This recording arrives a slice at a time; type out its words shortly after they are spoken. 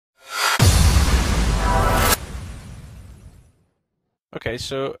Okay,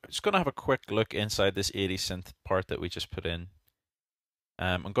 so just going to have a quick look inside this 80 synth part that we just put in.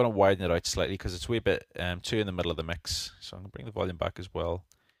 I'm going to widen it out slightly because it's a wee bit too in the middle of the mix. So I'm going to bring the volume back as well.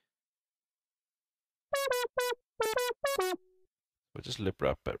 We'll just loop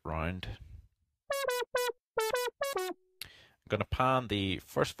that bit round. I'm going to pan the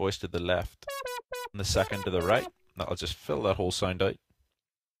first voice to the left and the second to the right. That'll just fill that whole sound out.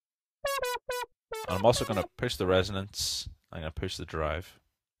 And I'm also going to push the resonance. I'm going to push the drive.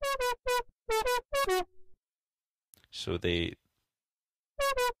 So the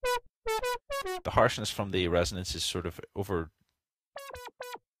harshness from the resonance is sort of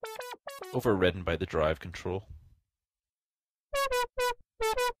overridden by the drive control.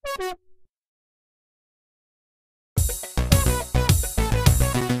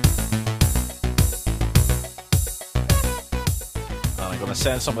 And I'm going to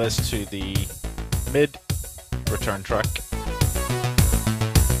send some of this to the mid return track.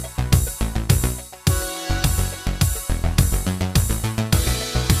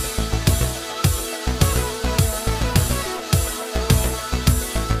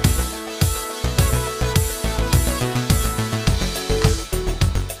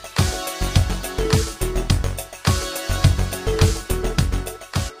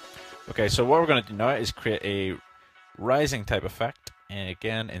 Okay, so what we're going to do now is create a rising type effect, and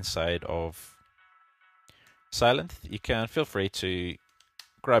again inside of Sylenth. You can feel free to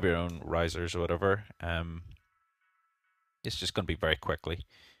grab your own risers or whatever. It's just going to be very quickly,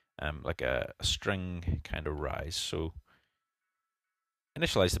 like a string kind of rise. So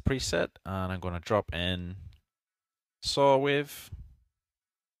initialize the preset, and I'm going to drop in saw wave.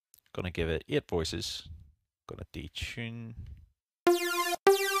 Going to give it 8 voices. Going to detune.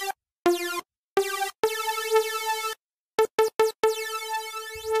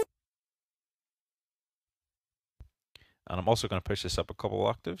 And I'm also going to push this up a couple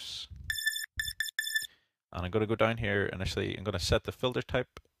octaves. And I'm going to go down here initially. I'm going to set the filter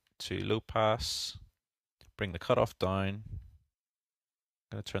type to low pass. Bring the cutoff down. I'm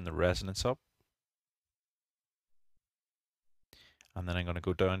going to turn the resonance up. And then I'm going to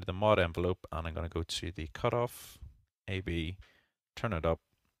go down to the mod envelope and I'm going to go to the cutoff, AB, turn it up.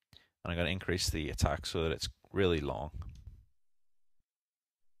 And I'm going to increase the attack so that it's really long.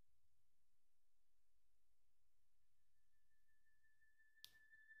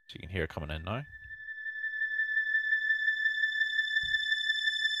 So you can hear it coming in now.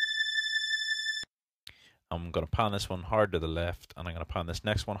 I'm going to pan this one hard to the left, and I'm going to pan this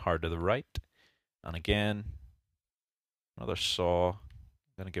next one hard to the right. And again, another saw. I'm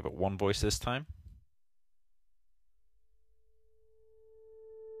going to give it 1 voice this time.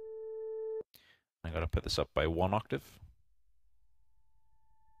 I'm going to put this up by 1 octave.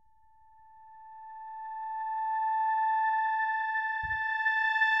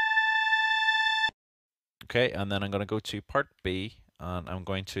 Okay, and then I'm going to go to part B, and I'm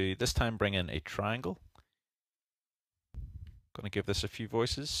going to this time bring in a triangle. Going to give this a few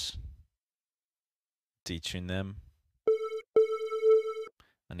voices. Detune them.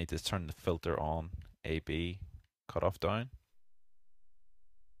 I need to turn the filter on, AB, cutoff down.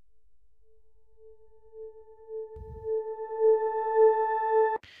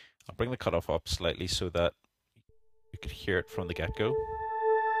 I'll bring the cutoff up slightly so that you could hear it from the get-go.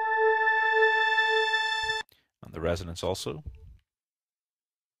 And the resonance also.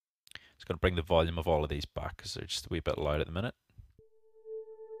 It's going to bring the volume of all of these back because they're just a wee bit loud at the minute.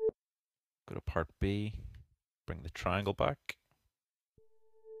 Go to part B, bring the triangle back.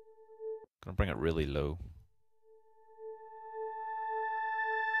 Going to bring it really low.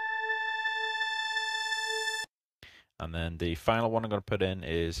 And then the final one I'm going to put in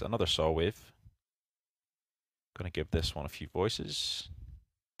is another saw wave. Going to give this one a few voices.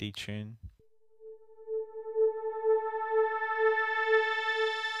 Detune.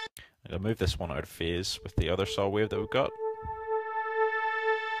 I'm going to move this one out of phase with the other saw wave that we've got.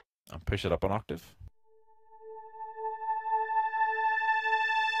 And push it up an octave.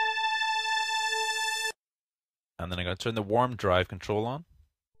 And then I'm going to turn the warm drive control on.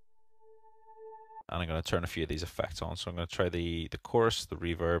 And I'm going to turn a few of these effects on. So I'm going to try the chorus, the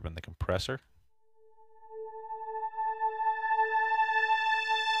reverb, and the compressor.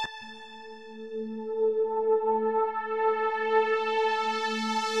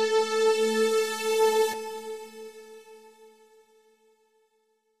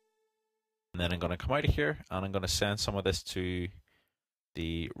 And then I'm going to come out of here and I'm going to send some of this to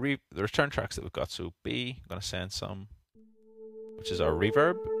the return tracks that we've got. So B, I'm going to send some, which is our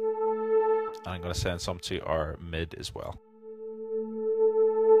reverb. And I'm going to send some to our mid as well.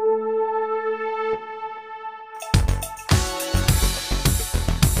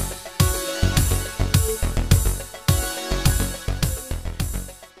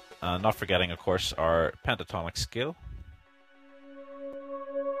 Not forgetting, of course, our pentatonic scale.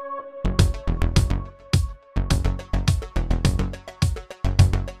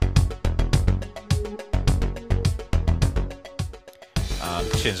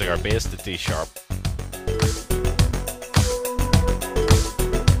 And changing our bass to D sharp.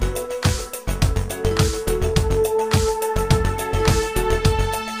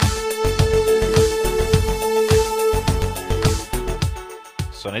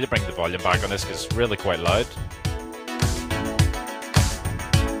 So I need to bring the volume back on this because it's really quite loud.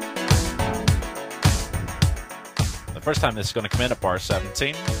 The first time this is going to come in at bar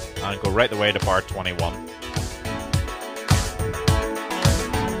 17 and go right the way to bar 21.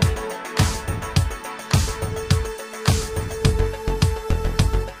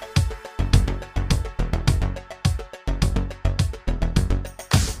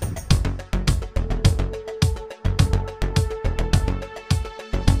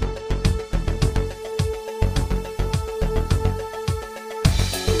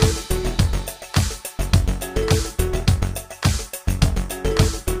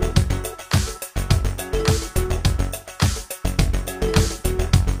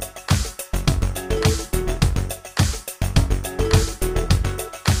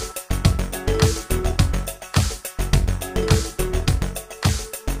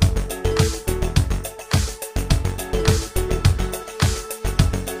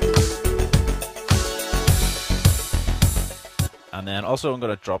 And then also I'm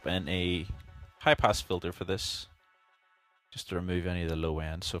going to drop in a high pass filter for this, just to remove any of the low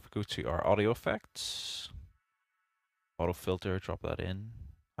end. So if we go to our audio effects, auto filter, drop that in,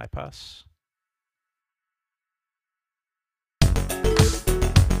 high pass.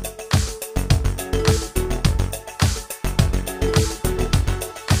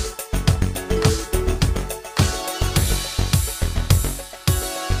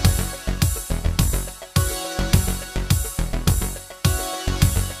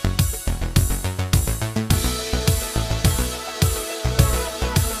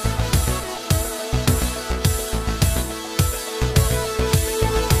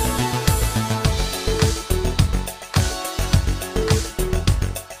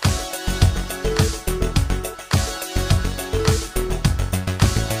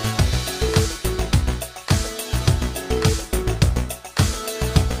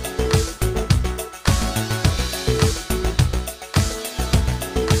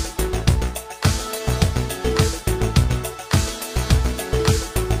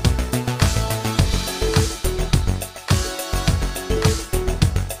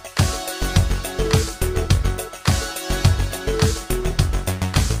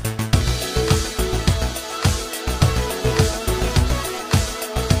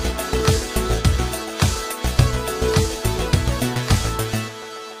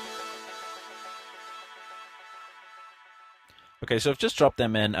 Okay, so I've just dropped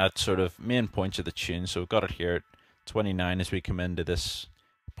them in at sort of main points of the tune. So we've got it here at 29 as we come into this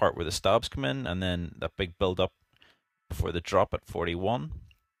part where the stabs come in, and then that big build up before the drop at 41,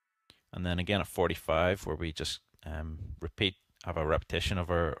 and then again at 45 where we just repeat, have a repetition of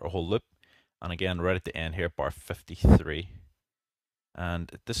our whole loop, and again right at the end here, bar 53.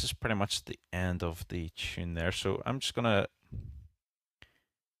 And this is pretty much the end of the tune there. So I'm just gonna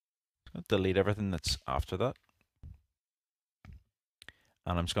delete everything that's after that.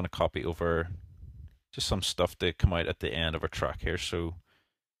 And I'm just going to copy over just some stuff to come out at the end of our track here. So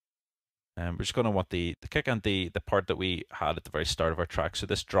we're just going to want the kick and the part that we had at the very start of our track. So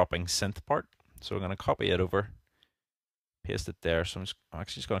this dropping synth part. So we're going to copy it over, paste it there. So I'm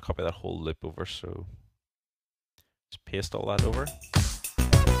actually just going to copy that whole loop over. So just paste all that over.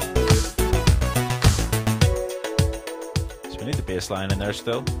 So we need the bass line in there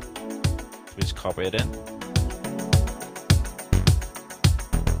still. So we just copy it in.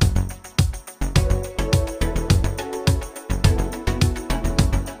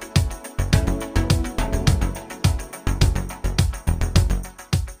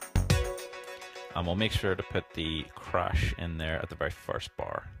 And we'll make sure to put the crash in there at the very first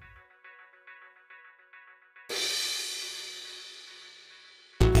bar.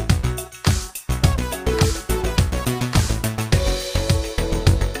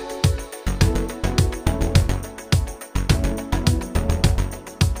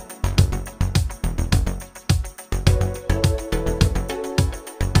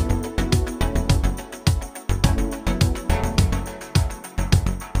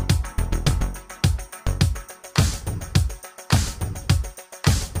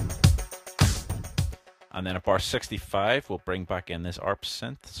 And then at bar 65, we'll bring back in this ARP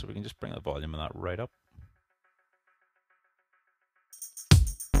synth, so we can just bring the volume of that right up.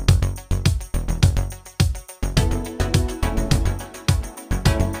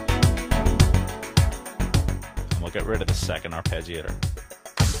 we'll get rid of the second arpeggiator.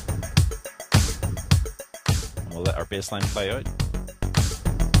 And we'll let our bass line play out.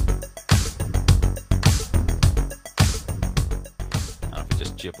 And if we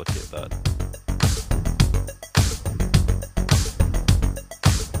just duplicate that.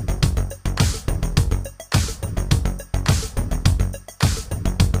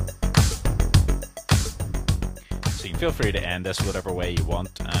 So you can feel free to end this whatever way you want.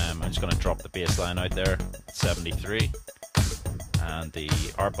 I'm just going to drop the bass line out there at 73. And the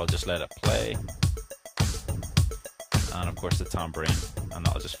ARP, I'll just let it play. And of course the tambourine, and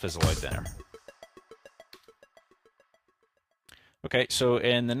that'll just fizzle out there. Okay, so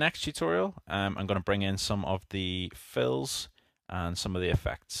in the next tutorial, I'm going to bring in some of the fills and some of the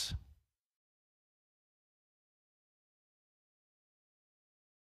effects.